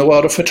increasing in the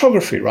world of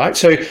photography, right?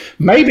 So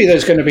maybe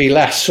there's going to be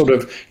less sort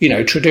of, you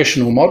know,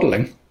 traditional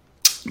modeling,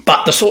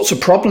 but the sorts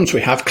of problems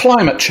we have,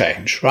 climate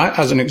change, right?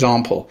 As an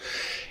example,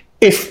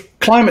 if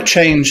climate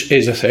change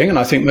is a thing, and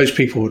I think most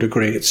people would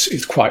agree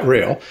it's quite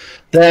real,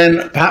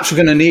 then perhaps we're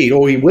going to need,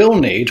 or we will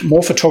need,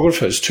 more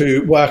photographers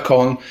to work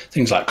on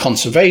things like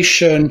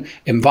conservation,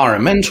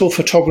 environmental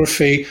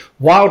photography,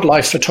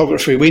 wildlife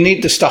photography. We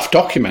need this stuff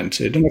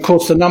documented. And of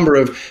course, the number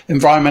of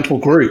environmental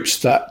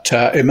groups that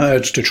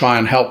emerge to try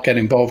and help get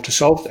involved to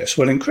solve this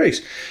will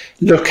increase.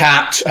 Look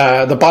at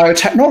the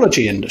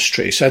biotechnology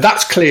industry. So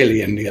that's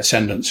clearly in the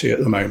ascendancy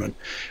at the moment.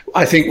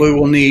 I think we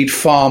will need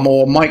far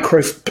more micro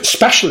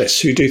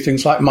specialists who do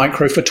things like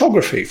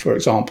microphotography, for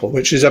example,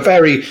 which is a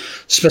very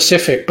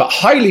specific but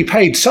highly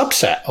paid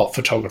subset of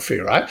photography,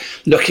 right?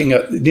 Looking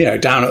at, you know,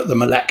 down at the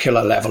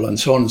molecular level and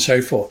so on and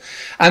so forth.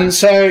 And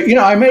so, you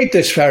know, I made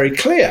this very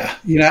clear,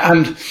 you know,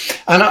 and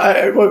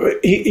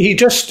he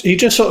just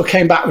sort of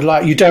came back with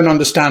like, you don't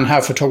understand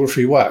how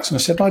photography works. And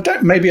I said,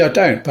 maybe I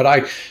don't, but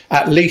I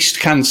at least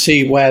can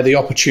see where the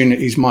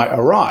opportunities might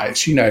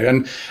arise, you know,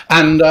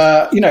 and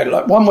you know,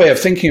 like one way of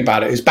thinking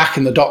about it is back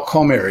in the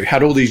 .com era, you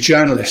had all these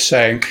journalists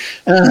saying,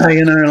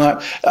 you know,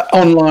 like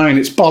online,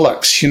 it's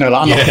bollocks, you know,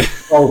 like, I'm not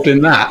involved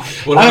in that.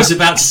 Well, I was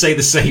about to say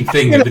the same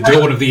thing. At the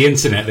dawn of the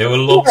internet, there were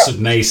lots of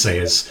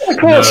naysayers. Of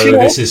course, no,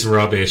 this is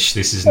rubbish.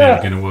 This is never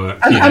going to work.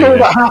 And all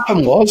that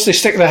happened was they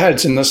stick their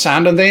heads in the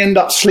sand and they end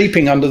up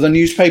sleeping under the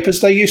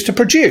newspapers they used to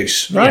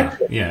produce, right?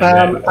 Yeah,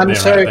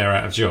 they're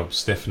out of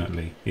jobs,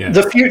 definitely. Yeah.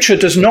 The future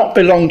does not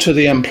belong to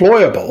the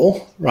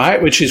employable,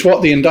 right? Which is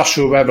what the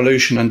Industrial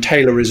Revolution and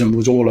Taylorism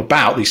was all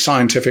about. These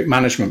scientific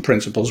management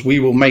principles. We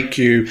will make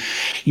you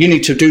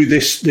need to do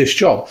this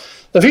job.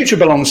 The future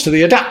belongs to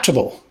the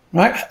adaptable,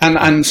 right?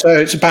 And so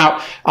it's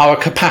about our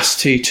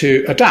capacity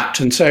to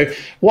adapt. And so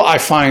what I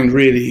find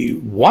really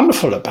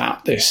wonderful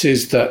about this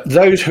is that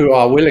those who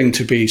are willing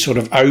to be sort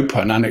of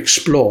open and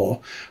explore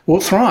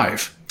will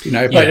thrive, you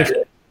know.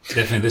 But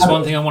Definitely. There's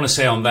one thing I want to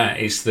say on that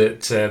is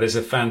that there's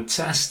a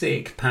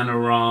fantastic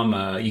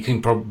panorama. You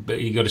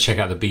got to check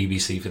out the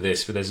BBC for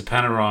this, but there's a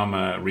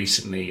panorama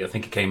recently. I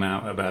think it came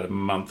out about a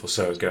month or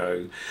so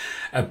ago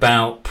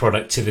about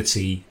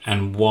productivity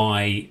and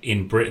why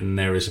in Britain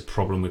there is a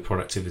problem with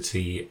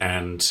productivity,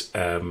 and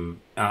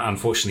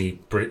unfortunately,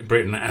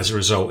 Britain, as a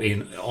result,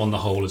 on the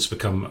whole, has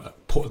become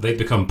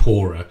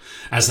poorer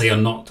as they are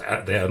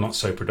not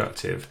so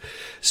productive.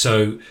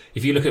 So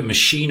if you look at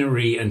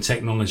machinery and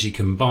technology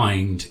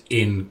combined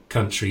in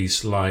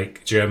countries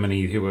like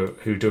Germany,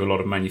 who do a lot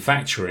of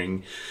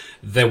manufacturing,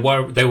 they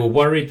were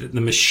worried that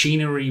the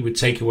machinery would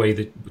take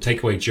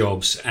away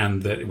jobs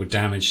and that it would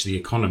damage the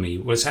economy.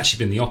 Well, it's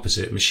actually been the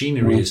opposite.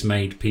 Machinery has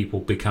made people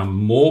become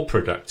more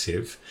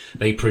productive.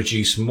 They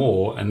produce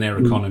more, and their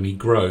economy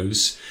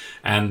grows.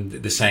 And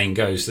the saying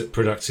goes that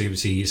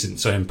productivity isn't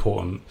so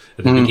important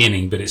at the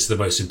beginning, but it's the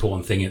most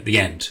important thing at the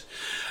end.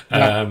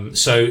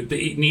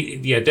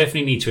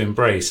 Definitely need to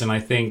embrace. And I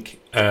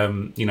think,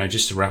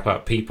 just to wrap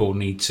up, people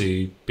need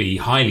to be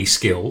highly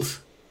skilled.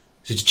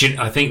 So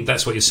I think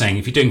that's what you're saying.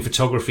 If you're doing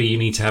photography, you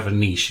need to have a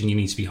niche and you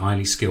need to be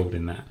highly skilled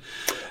in that.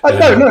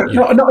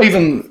 Not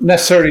even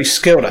necessarily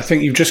skilled. I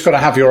think you've just got to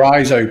have your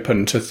eyes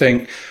open to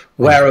think,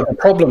 where are the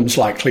problems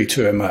likely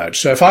to emerge?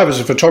 So if I was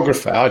a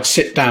photographer, I'd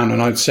sit down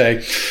and I'd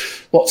say,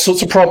 what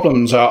sorts of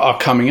problems are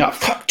coming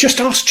up?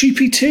 Just ask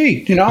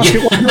GPT, ask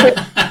it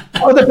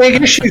what are the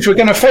big issues we're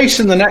going to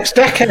face in the next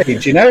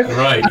decade,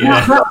 Right, and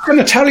that's going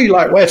to tell you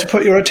where to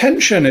put your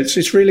attention.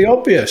 It's really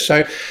obvious.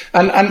 So,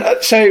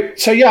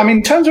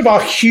 in terms of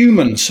our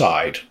human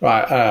side,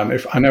 right,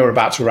 if I know we're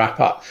about to wrap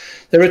up,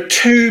 there are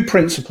two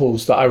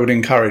principles that I would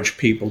encourage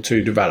people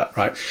to develop,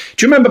 right?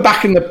 Do you remember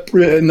back in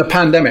the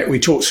pandemic, we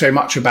talked so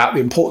much about the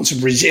importance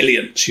of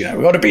resilience?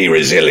 We've got to be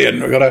resilient.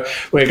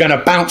 We're going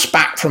to bounce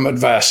back from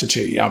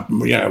adversity.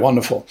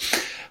 Wonderful.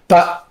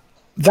 But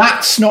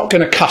that's not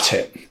going to cut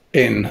it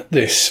in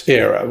this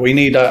era. We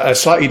need a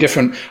slightly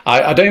different,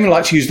 I don't even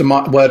like to use the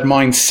word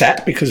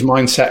mindset, because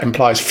mindset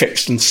implies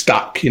fixed and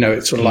stuck.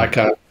 It's sort of like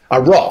a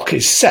rock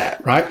is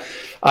set, right?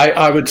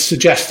 I would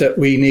suggest that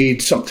we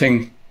need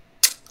something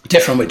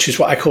different, which is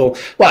what I call,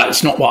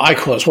 it's not what I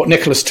call, it's what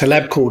Nicholas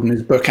Taleb called in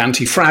his book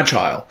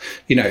Anti-Fragile,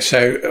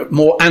 so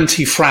more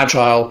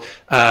anti-fragile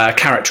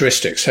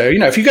characteristics. So,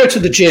 if you go to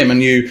the gym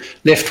and you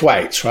lift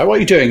weights, right, what are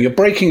you doing? You're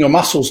breaking your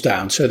muscles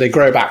down so they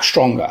grow back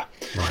stronger.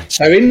 Right.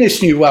 So in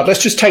this new world,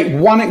 let's just take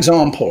one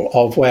example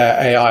of where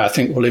AI, I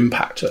think, will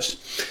impact us.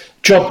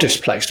 Job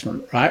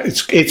displacement, right?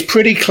 It's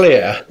pretty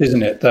clear,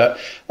 isn't it, that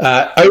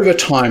over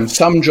time,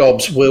 some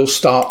jobs will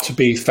start to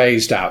be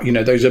phased out.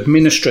 Those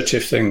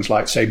administrative things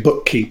like, say,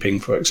 bookkeeping,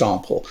 for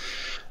example.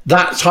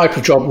 That type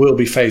of job will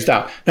be phased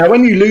out. Now,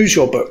 when you lose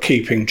your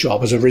bookkeeping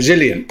job as a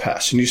resilient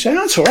person, you say,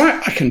 that's all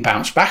right, I can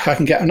bounce back, I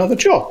can get another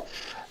job.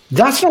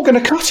 That's not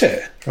going to cut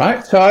it,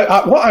 right? So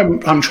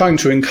what I'm trying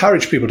to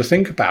encourage people to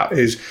think about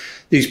is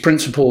these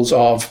principles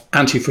of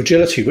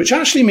anti-fragility, which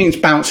actually means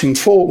bouncing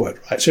forward,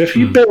 right? So if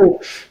you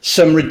build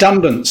some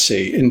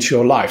redundancy into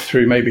your life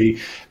through maybe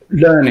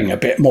learning a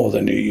bit more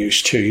than you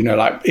used to,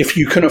 if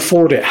you can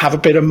afford it, have a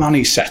bit of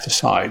money set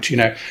aside,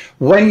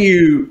 when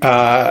you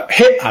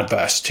hit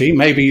adversity,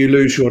 maybe you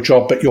lose your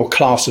job, but your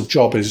class of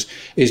job is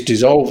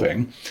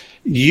dissolving.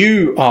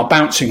 You are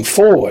bouncing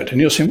forward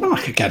and you're saying,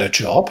 I could get a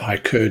job. I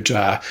could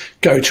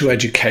go to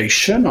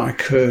education. I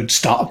could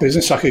start a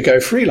business. I could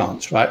go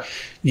freelance, right?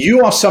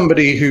 You are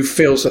somebody who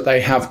feels that they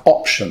have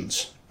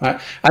options,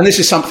 right? And this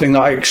is something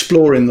that I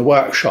explore in the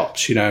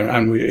workshops,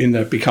 and in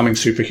the Becoming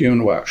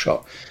Superhuman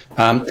workshop.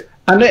 And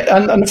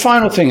the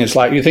final thing is,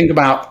 you think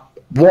about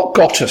what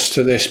got us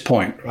to this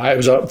point, right? It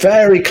was a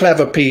very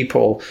clever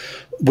people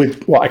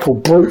with what I call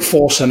brute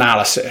force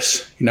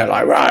analysis, right,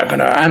 I'm going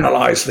to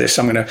analyze this.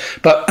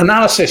 But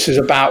analysis is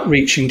about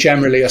reaching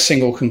generally a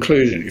single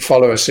conclusion. You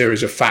follow a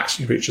series of facts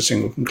and you reach a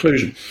single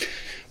conclusion.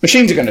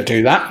 Machines are going to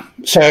do that.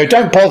 So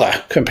don't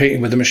bother competing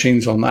with the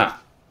machines on that.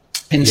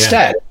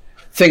 Instead,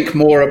 think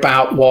more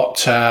about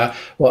what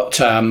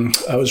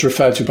was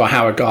referred to by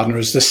Howard Gardner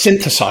as the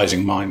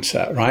synthesizing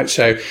mindset, right?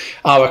 So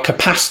our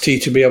capacity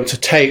to be able to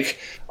take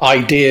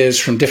ideas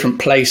from different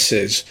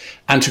places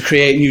and to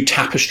create new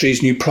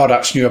tapestries, new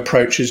products, new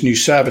approaches, new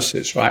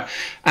services, right?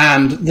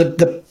 And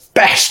the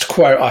best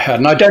quote I heard,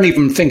 and I don't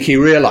even think he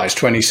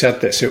realized when he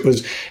said this, it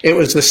was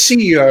the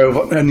CEO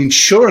of an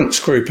insurance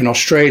group in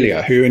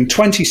Australia who in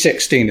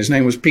 2016, his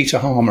name was Peter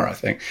Harmer, I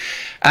think,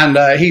 and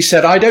he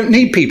said, I don't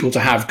need people to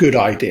have good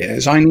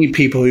ideas. I need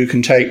people who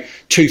can take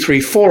 2,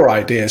 3, 4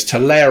 ideas to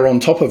layer on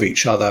top of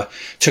each other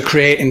to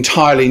create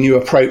entirely new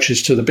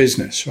approaches to the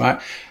business, right?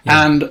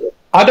 Yeah. And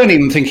I don't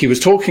even think he was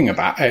talking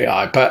about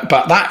AI, but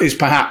that is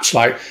perhaps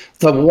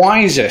the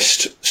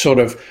wisest sort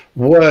of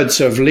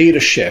words of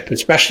leadership,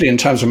 especially in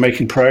terms of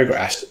making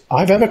progress,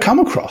 I've ever come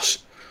across.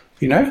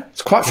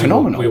 It's quite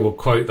phenomenal. We will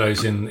quote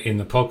those in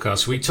the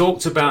podcast. We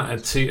talked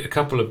about a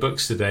couple of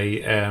books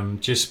today,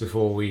 just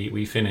before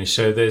we finish.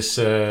 So there's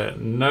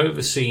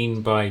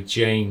Novacine by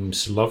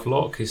James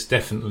Lovelock. It's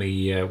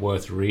definitely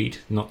worth a read.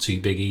 Not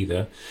too big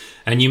either.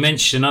 And you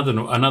mentioned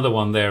another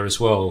one there as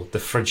well, the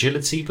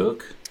Fragility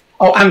book.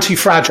 Oh,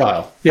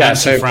 Anti-Fragile. Yeah,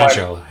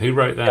 Anti-Fragile. Who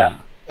wrote that?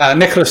 Yeah.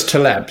 Nicholas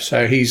Taleb. So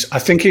I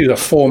think he was a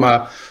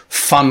former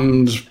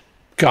fund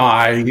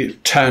guy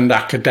turned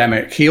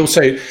academic. He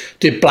also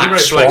did Black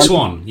Swan. Black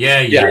Swan.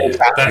 Yeah. Exactly.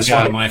 That's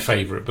one of my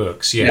favourite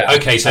books. Yeah.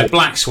 Okay, so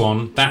Black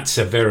Swan, that's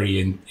a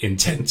very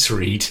intense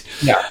read.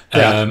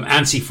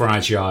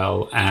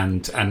 Anti-Fragile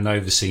and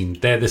Novacine,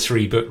 they're the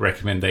 3 book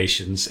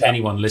recommendations.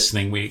 Anyone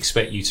listening, we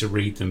expect you to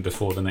read them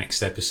before the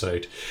next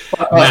episode.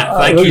 Matt,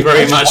 thank you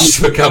very much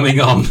for coming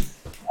on.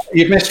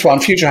 You've missed one.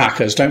 Future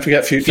Hackers. Don't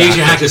forget Future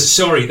Hackers.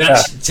 Sorry,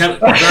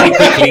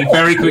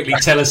 very quickly.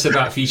 Tell us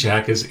about Future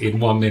Hackers in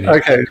 1 minute.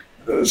 Okay.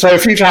 So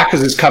Future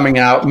Hackers is coming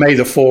out May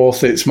the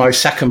 4th. It's my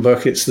second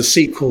book. It's the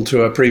sequel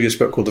to a previous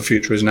book called The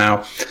Future Is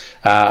Now.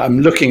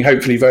 I'm looking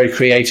hopefully very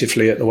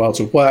creatively at the worlds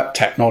of work,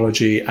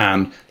 technology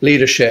and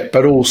leadership,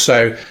 but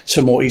also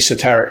some more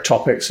esoteric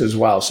topics as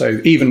well. So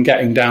even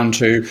getting down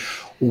to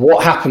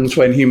what happens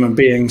when human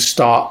beings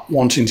start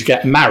wanting to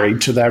get married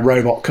to their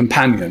robot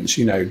companions.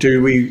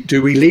 Do we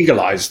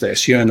legalize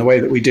this, in the way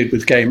that we did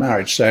with gay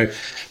marriage? So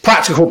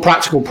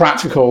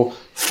practical,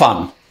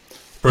 fun.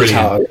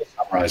 Brilliant.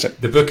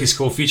 The book is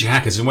called Future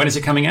Hackers, and when is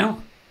it coming out?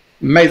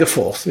 May the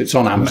 4th. It's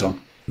on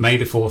Amazon. May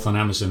the 4th on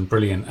Amazon.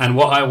 Brilliant. And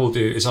what I will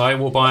do is I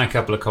will buy a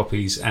couple of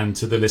copies, and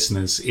to the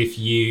listeners, if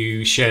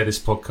you share this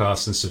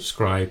podcast and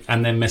subscribe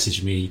and then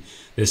message me,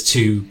 there's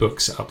 2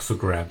 books up for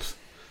grab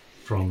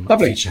from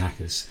Future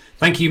Hackers.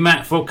 Thank you,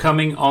 Matt, for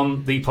coming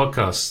on the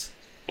podcast.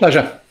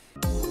 Pleasure.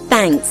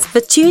 Thanks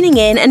for tuning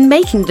in and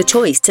making the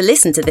choice to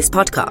listen to this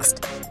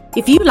podcast.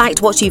 If you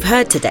liked what you've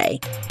heard today,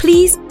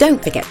 please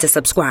don't forget to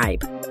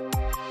subscribe.